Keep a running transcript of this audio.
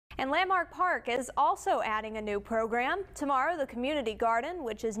And Landmark Park is also adding a new program. Tomorrow, the community garden,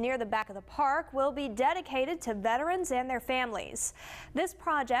 which is near the back of the park, will be dedicated to veterans and their families. This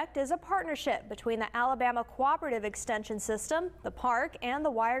project is a partnership between the Alabama Cooperative Extension System, the park, and the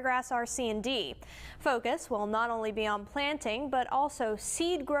Wiregrass RC&D. Focus will not only be on planting, but also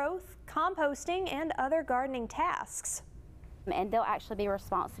seed growth, composting, and other gardening tasks. And they'll actually be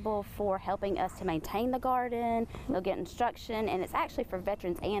responsible for helping us to maintain the garden. They'll get instruction, and it's actually for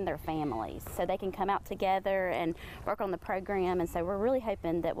veterans and their families, so they can come out together and work on the program. And so we're really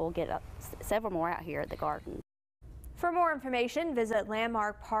hoping that we'll get several more out here at the garden. For more information, visit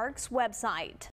Landmark Park's website.